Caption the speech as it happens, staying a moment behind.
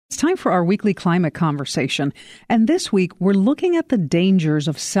time for our weekly climate conversation. And this week, we're looking at the dangers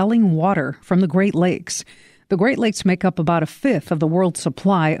of selling water from the Great Lakes. The Great Lakes make up about a fifth of the world's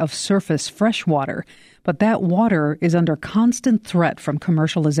supply of surface fresh water, but that water is under constant threat from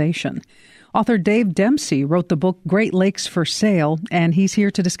commercialization. Author Dave Dempsey wrote the book Great Lakes for Sale, and he's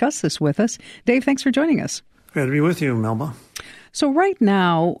here to discuss this with us. Dave, thanks for joining us. Glad to be with you, Melba. So right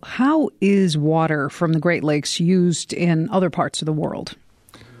now, how is water from the Great Lakes used in other parts of the world?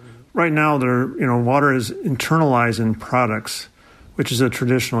 Right now, water is internalized in products, which is a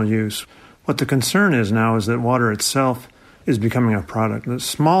traditional use. What the concern is now is that water itself is becoming a product. On a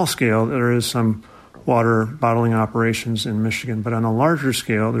small scale, there is some water bottling operations in Michigan, but on a larger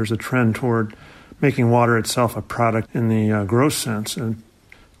scale, there's a trend toward making water itself a product in the gross sense and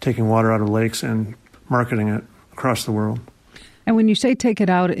taking water out of lakes and marketing it across the world. And when you say take it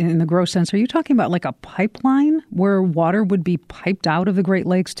out in the gross sense, are you talking about like a pipeline where water would be piped out of the Great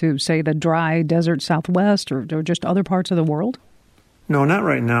Lakes to, say, the dry desert Southwest or just other parts of the world? No, not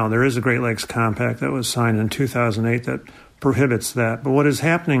right now. There is a Great Lakes Compact that was signed in 2008 that prohibits that. But what is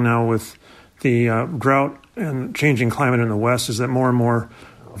happening now with the drought and changing climate in the West is that more and more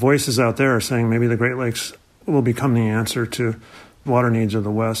voices out there are saying maybe the Great Lakes will become the answer to water needs of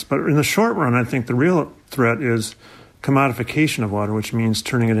the West. But in the short run, I think the real threat is commodification of water, which means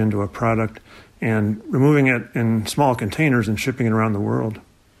turning it into a product and removing it in small containers and shipping it around the world.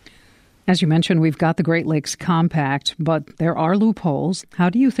 As you mentioned, we've got the Great Lakes Compact, but there are loopholes. How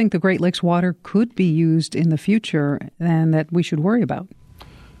do you think the Great Lakes water could be used in the future and that we should worry about?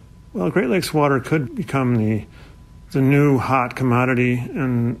 Well, Great Lakes water could become the new hot commodity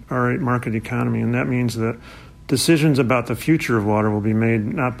in our market economy, and that means that decisions about the future of water will be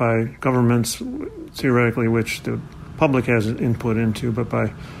made not by governments, theoretically, which the public has input into, but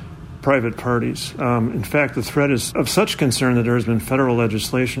by private parties. In fact, the threat is of such concern that there has been federal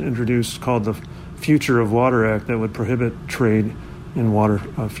legislation introduced called the Future of Water Act that would prohibit trade in water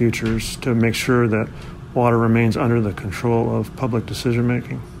futures to make sure that water remains under the control of public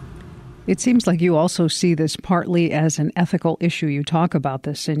decision-making. It seems like you also see this partly as an ethical issue. You talk about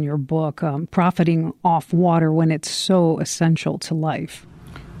this in your book, profiting off water when it's so essential to life.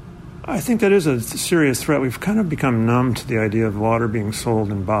 I think that is a serious threat. We've kind of become numb to the idea of water being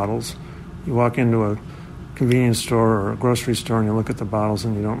sold in bottles. You walk into a convenience store or a grocery store and you look at the bottles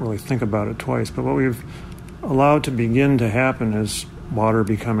and you don't really think about it twice. But what we've allowed to begin to happen is water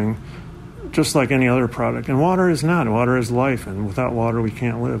becoming just like any other product. And water is not. Water is life, and without water we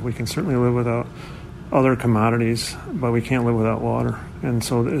can't live. We can certainly live without other commodities, but we can't live without water. And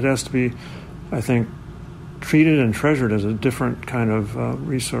so it has to be, I think, treated and treasured as a different kind of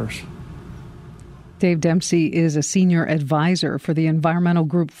resource. Dave Dempsey is a senior advisor for the environmental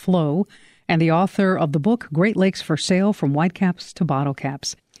group Flow and the author of the book Great Lakes for Sale, From Whitecaps to Bottle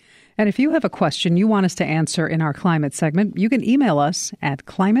Caps. And if you have a question you want us to answer in our climate segment, you can email us at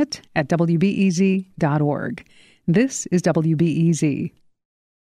climate@wbez.org. This is WBEZ.